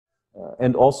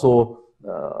and also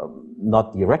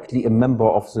not directly a member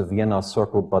of the Vienna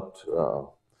Circle, but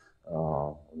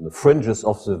the fringes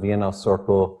of the Vienna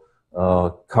Circle,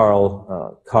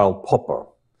 Karl Popper.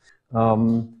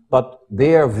 But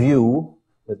their view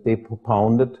that they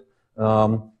propounded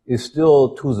is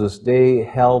still to this day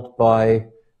held by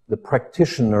the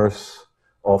practitioners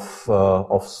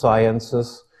of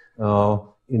sciences,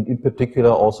 in particular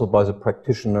also by the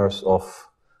practitioners of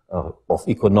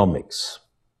economics.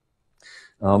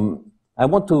 I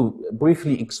want to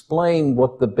briefly explain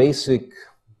what the basic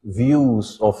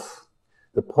views of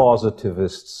the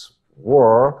positivists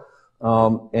were,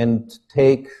 and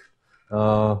take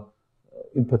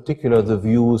in particular the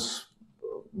views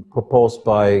proposed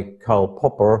by Karl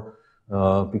Popper,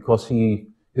 because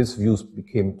his views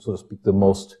became, so to speak, the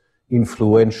most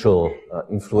influential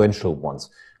ones.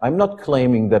 I'm not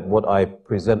claiming that what I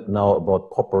present now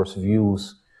about Popper's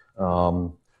views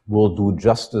will do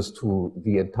justice to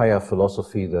the entire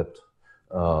philosophy that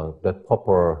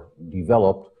Popper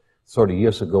developed. 30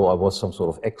 years ago, I was some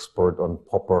sort of expert on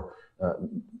Popper.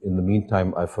 In the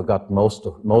meantime, I forgot most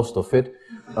of it.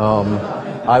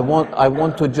 I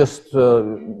want to just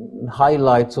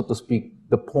highlight, so to speak,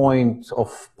 the point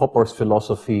of Popper's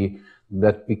philosophy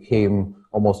that became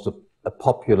almost a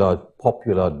popular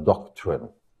doctrine.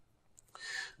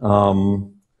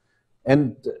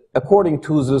 And according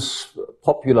to this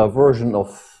popular version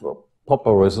of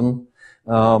Popperism,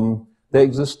 there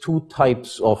exist two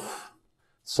types of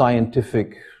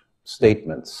scientific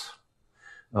statements.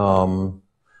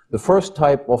 The first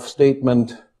type of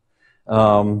statement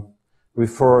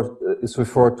is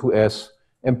referred to as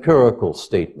empirical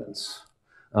statements.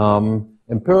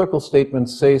 Empirical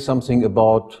statements say something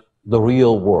about the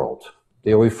real world.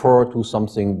 They refer to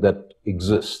something that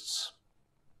exists.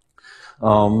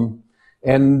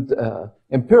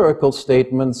 Empirical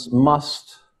statements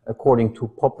must, according to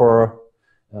Popper,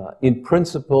 in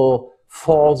principle,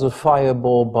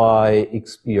 falsifiable by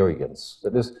experience.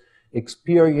 That is,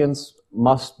 experience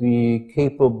must be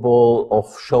capable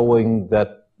of showing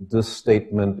that this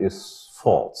statement is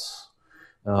false.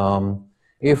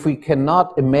 If we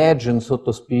cannot imagine, so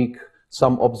to speak,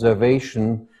 some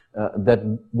observation that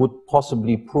would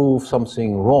possibly prove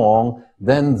something wrong,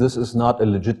 then this is not a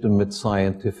legitimate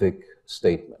scientific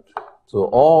statement. So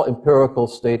all empirical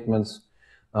statements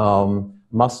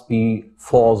must be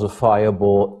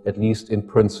falsifiable, at least in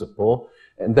principle.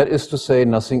 And that is to say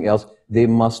nothing else. They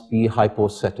must be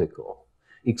hypothetical.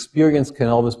 Experience can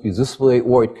always be this way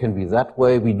or it can be that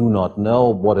way. We do not know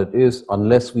what it is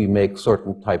unless we make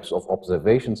certain types of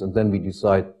observations, and then we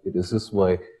decide it is this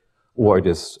way or it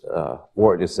is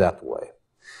that way.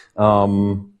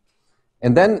 And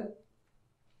then,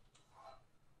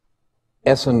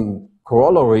 as a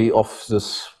corollary of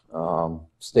this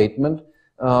statement,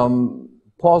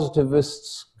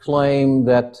 positivists claim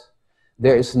that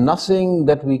there is nothing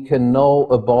that we can know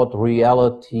about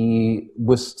reality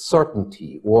with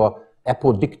certainty or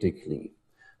apodictically.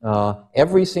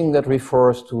 Everything that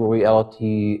refers to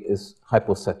reality is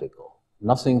hypothetical.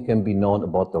 Nothing can be known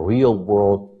about the real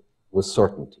world with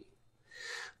certainty.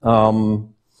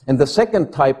 And the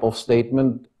second type of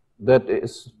statement that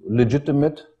is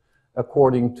legitimate,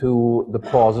 according to the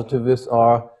positivists,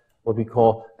 are what we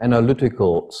call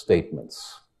analytical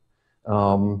statements.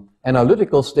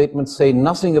 Analytical statements say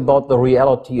nothing about the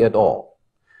reality at all.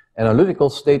 Analytical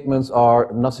statements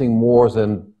are nothing more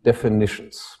than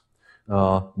definitions.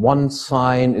 One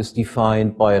sign is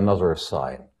defined by another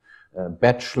sign.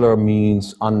 Bachelor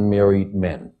means unmarried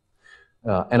men.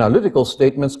 Analytical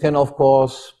statements can, of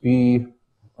course, be,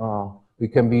 we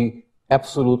can be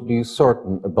absolutely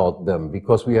certain about them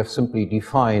because we have simply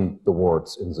defined the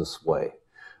words in this way.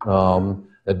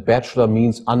 That bachelor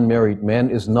means unmarried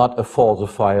men is not a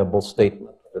falsifiable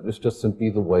statement. That is just simply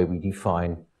the way we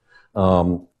define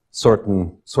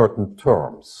certain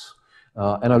terms.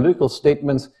 Analytical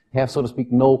statements have, so to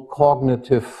speak, no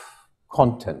cognitive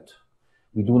content.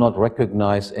 We do not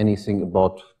recognize anything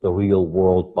about the real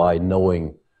world by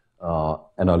knowing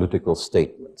analytical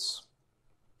statements.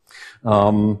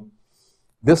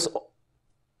 This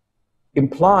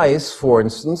implies, for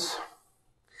instance,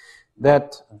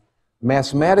 that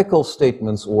mathematical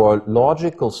statements or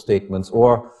logical statements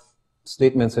or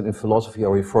statements that in philosophy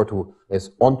are referred to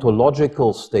as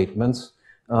ontological statements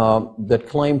that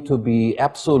claim to be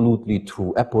absolutely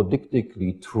true,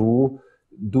 apodictically true,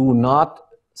 do not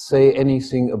say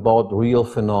anything about real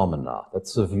phenomena.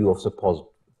 That's the view of the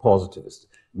positivists.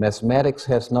 Mathematics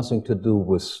has nothing to do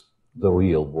with the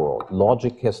real world.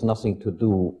 Logic has nothing to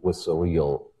do with the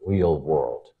real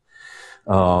world.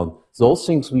 Those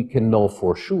things we can know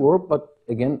for sure, but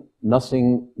again,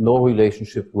 no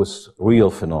relationship with real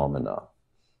phenomena.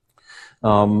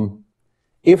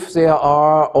 If there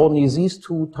are only these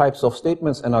two types of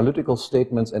statements, analytical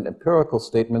statements and empirical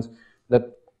statements,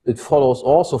 that it follows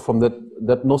also from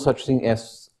that no such thing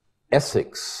as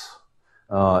ethics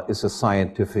is a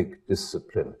scientific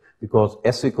discipline, because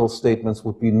ethical statements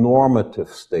would be normative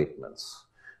statements,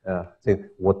 saying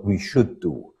what we should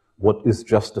do, what is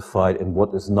justified and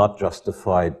what is not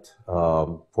justified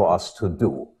for us to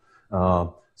do.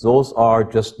 Those are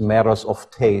just matters of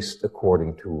taste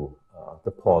according to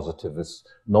the positivists.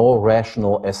 No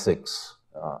rational ethics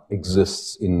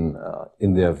exists in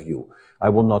their view. I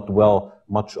will not dwell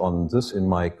much on this in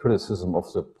my criticism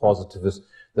of the positivists.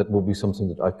 That will be something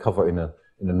that I cover in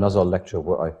another lecture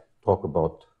where I talk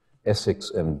about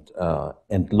ethics and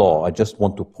law. I just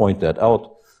want to point that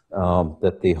out,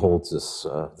 that they hold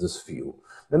this view.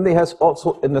 Then they has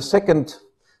also, in the second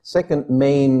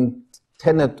main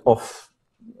tenet of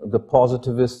the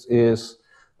positivists is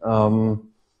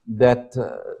that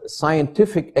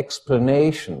scientific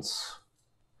explanations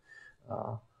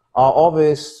are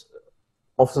always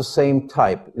of the same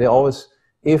type. They're always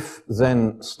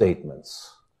if-then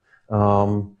statements.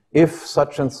 If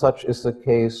such and such is the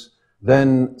case,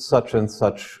 then such and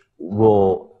such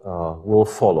will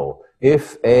follow.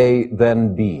 If A,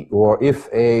 then B, or if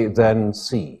A, then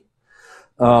C.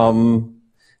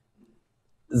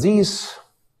 These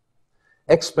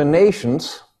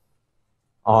explanations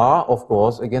are, of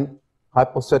course, again,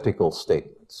 hypothetical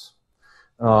statements.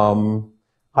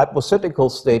 Hypothetical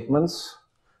statements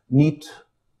need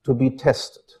to be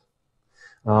tested.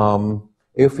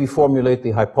 If we formulate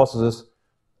the hypothesis,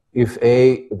 if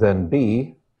A, then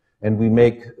B, and we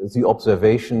make the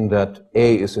observation that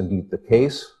A is indeed the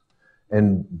case,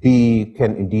 and B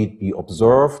can indeed be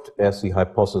observed as the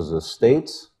hypothesis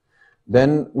states,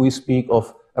 then we speak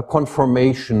of a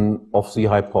confirmation of the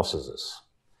hypothesis.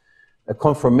 A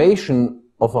confirmation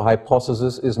of a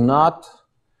hypothesis is not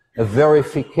a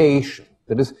verification.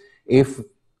 That is, if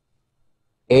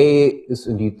A is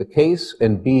indeed the case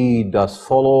and B does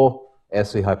follow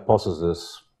as the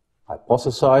hypothesis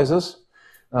hypothesizes,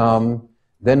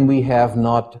 then we have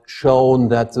not shown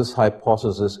that this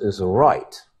hypothesis is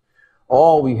right.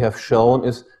 All we have shown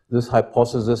is this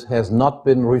hypothesis has not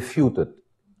been refuted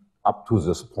up to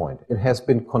this point. It has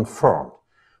been confirmed.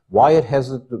 Why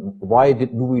do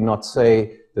we not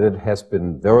say that it has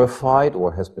been verified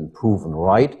or has been proven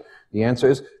right? The answer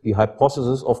is the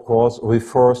hypothesis, of course,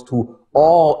 refers to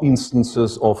all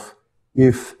instances of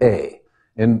if A.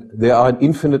 And there are an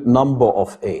infinite number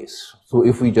of A's. So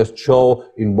if we just show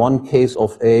in one case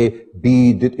of A,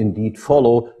 B did indeed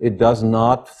follow, it does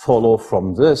not follow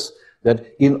from this that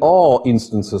in all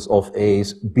instances of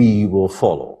A's, B will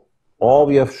follow. All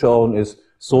we have shown is,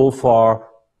 so far,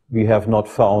 we have not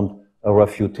found a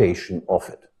refutation of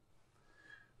it.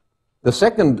 The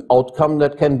second outcome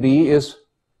that can be is,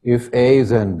 if A,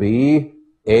 then B,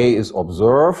 A is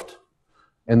observed,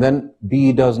 and then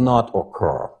B does not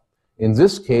occur. In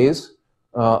this case,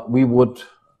 we would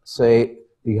say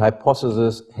the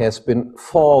hypothesis has been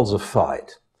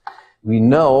falsified. We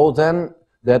know then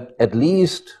that at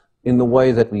least in the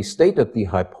way that we stated the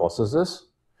hypothesis,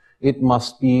 it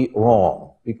must be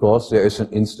wrong, because there is an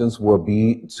instance where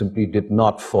B simply did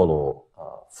not follow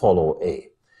A.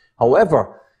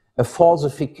 However, a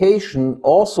falsification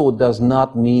also does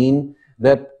not mean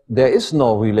that there is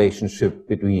no relationship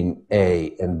between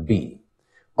A and B.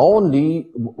 Only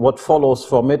what follows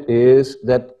from it is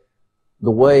that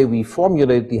the way we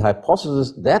formulate the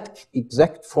hypothesis, that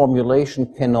exact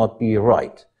formulation cannot be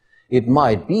right. It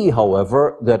might be,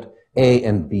 however, that A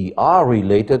and B are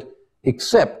related,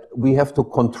 except we have to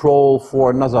control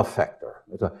for another factor.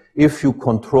 If you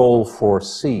control for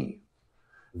C,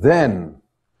 then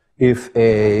if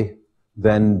A,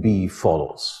 then B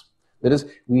follows. That is,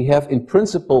 we have in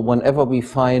principle, whenever we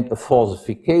find a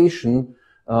falsification,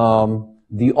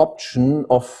 the option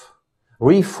of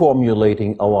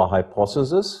reformulating our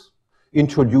hypothesis,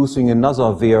 introducing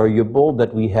another variable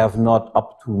that we have not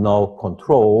up to now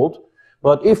controlled.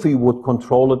 But if we would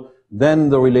control it, then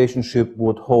the relationship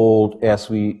would hold as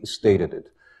we stated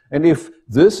it. And if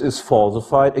this is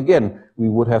falsified, again, we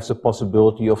would have the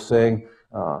possibility of saying,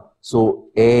 so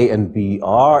A and B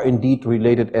are indeed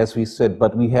related as we said,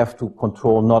 but we have to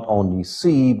control not only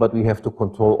C, but we have to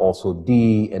control also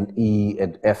D and E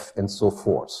and F and so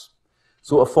forth.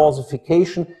 So a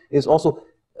falsification is also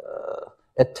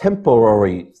a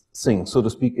temporary thing, so to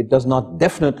speak. It does not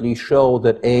definitely show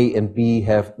that A and B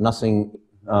have nothing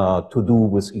to do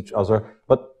with each other,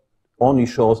 but only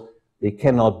shows they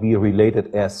cannot be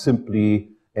related as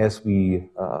simply as we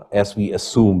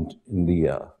assumed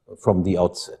in from the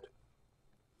outset.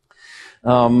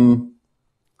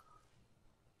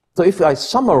 So if I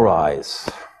summarize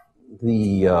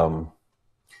the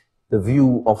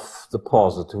view of the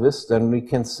positivists, then we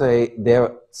can say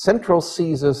their central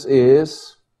thesis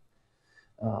is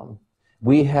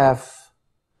we have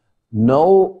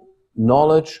no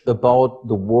knowledge about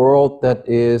the world that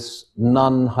is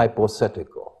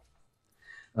non-hypothetical.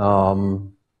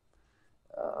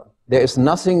 There is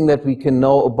nothing that we can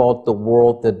know about the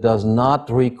world that does not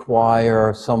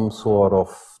require some sort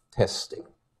of testing.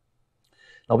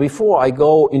 Now, before I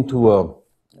go into a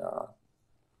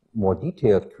more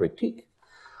detailed critique,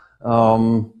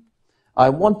 I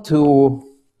want to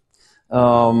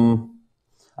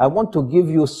give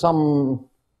you some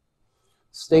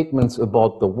statements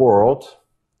about the world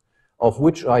of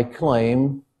which I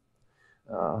claim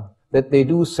that they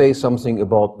do say something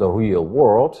about the real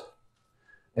world,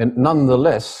 and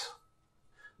nonetheless,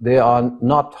 they are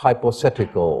not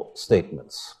hypothetical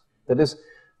statements. That is,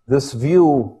 this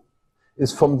view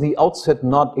is from the outset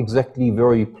not exactly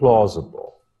very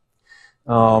plausible.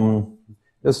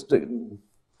 Just to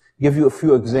give you a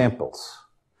few examples.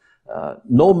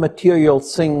 No material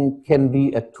thing can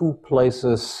be at two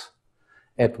places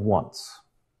at once.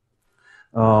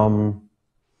 So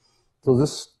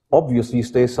this obviously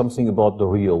says something about the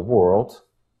real world.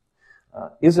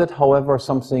 Is it, however,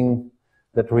 something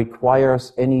that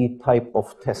requires any type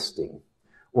of testing?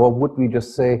 Or would we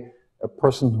just say a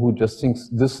person who just thinks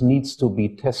this needs to be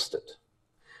tested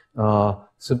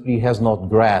simply has not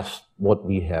grasped what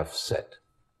we have said?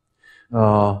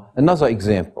 Another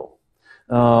example.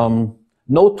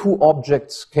 No two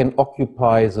objects can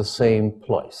occupy the same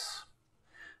place.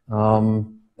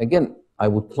 Again, I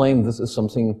would claim this is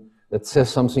something that says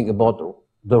something about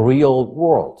the real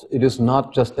world. It is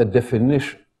not just a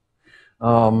definition.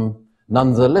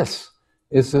 Nonetheless,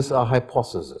 is this a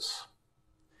hypothesis?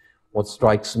 What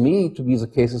strikes me to be the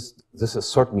case is this is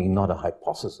certainly not a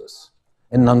hypothesis.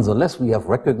 And nonetheless, we have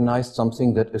recognized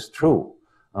something that is true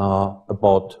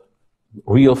about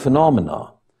real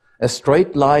phenomena. A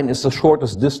straight line is the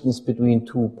shortest distance between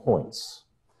 2 points.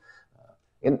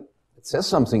 And it says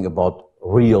something about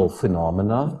real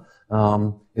phenomena.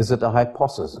 Is it a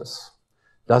hypothesis?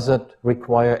 Does it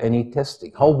require any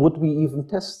testing? How would we even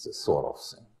test this sort of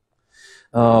thing?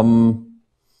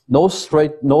 No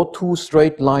two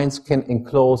straight lines can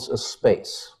enclose a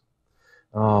space.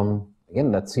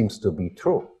 Again, that seems to be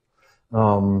true.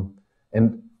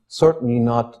 And certainly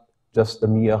not just a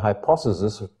mere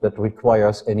hypothesis that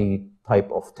requires any type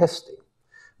of testing.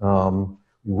 We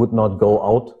would not go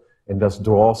out and just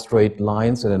draw straight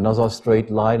lines and another straight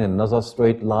line and another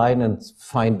straight line and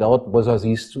find out whether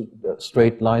these two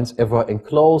straight lines ever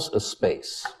enclose a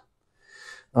space.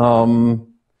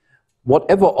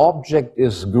 Whatever object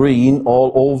is green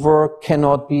all over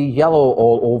cannot be yellow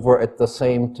all over at the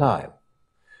same time.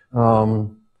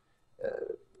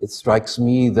 It strikes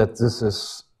me that this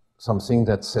is something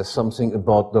that says something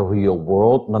about the real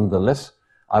world. Nonetheless,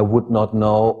 I would not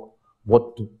know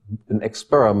what an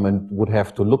experiment would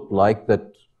have to look like that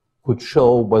could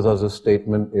show whether the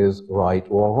statement is right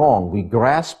or wrong. We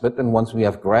grasp it, and once we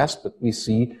have grasped it, we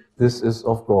see this is,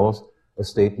 of course, a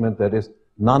statement that is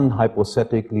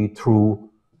non-hypothetically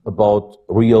true about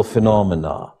real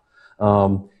phenomena.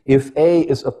 If A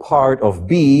is a part of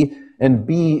B and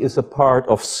B is a part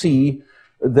of C,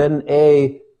 then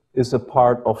A is a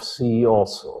part of C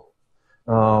also.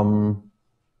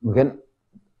 Again,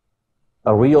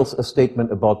 a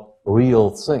statement about real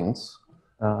things,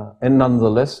 and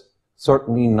nonetheless,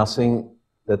 certainly nothing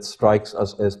that strikes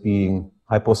us as being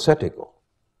hypothetical.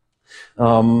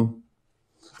 So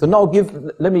now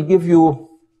let me give you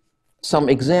some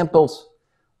examples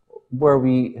where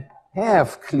we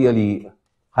have clearly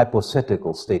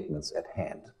hypothetical statements at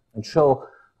hand and show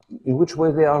in which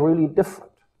way they are really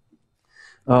different.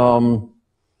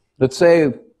 Let's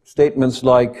say statements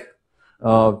like,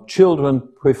 children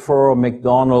prefer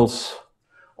McDonald's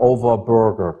over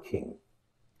Burger King.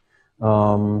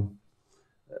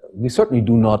 We certainly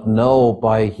do not know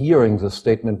by hearing the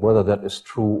statement whether that is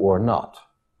true or not.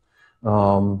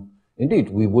 Indeed,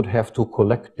 we would have to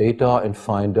collect data and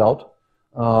find out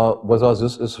whether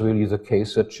this is really the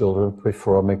case that children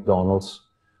prefer McDonald's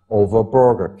over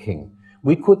Burger King.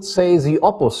 We could say the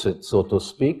opposite, so to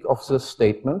speak, of this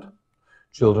statement.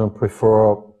 Children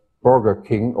prefer Burger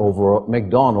King over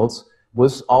McDonald's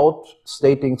without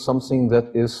stating something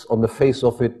that is, on the face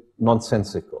of it,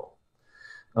 nonsensical.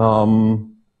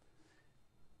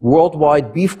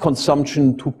 Worldwide beef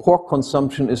consumption to pork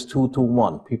consumption is 2 to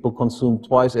 1. People consume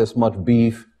twice as much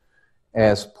beef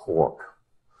as pork.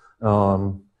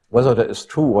 Whether that is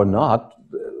true or not,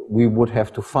 we would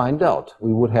have to find out.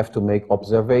 We would have to make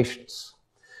observations.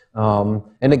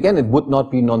 And again, it would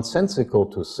not be nonsensical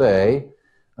to say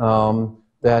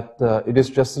that it is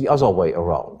just the other way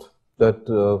around, that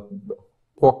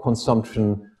pork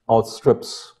consumption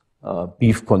outstrips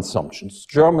beef consumption.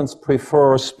 Germans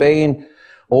prefer Spain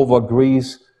over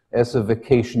Greece as a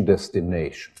vacation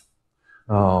destination.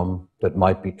 That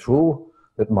might be true,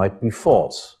 that might be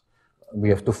false. We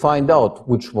have to find out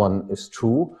which one is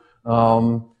true.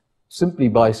 Simply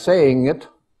by saying it,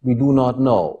 we do not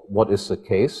know what is the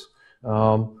case.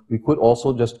 We could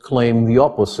also just claim the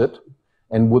opposite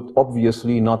and would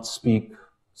obviously not speak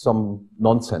some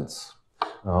nonsense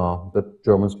that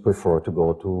Germans prefer to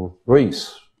go to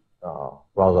Greece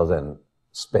rather than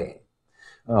Spain.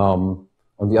 On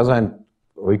the other hand,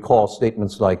 recall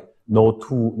statements like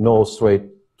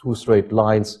two straight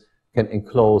lines can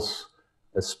enclose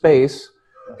a space.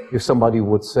 If somebody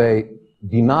would say,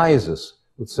 denies this,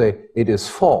 would say it is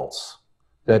false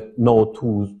that no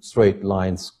two straight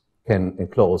lines can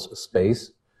enclose a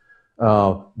space,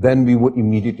 then we would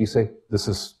immediately say this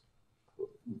is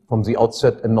from the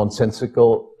outset a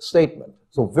nonsensical statement.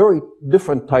 So very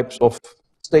different types of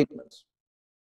statements.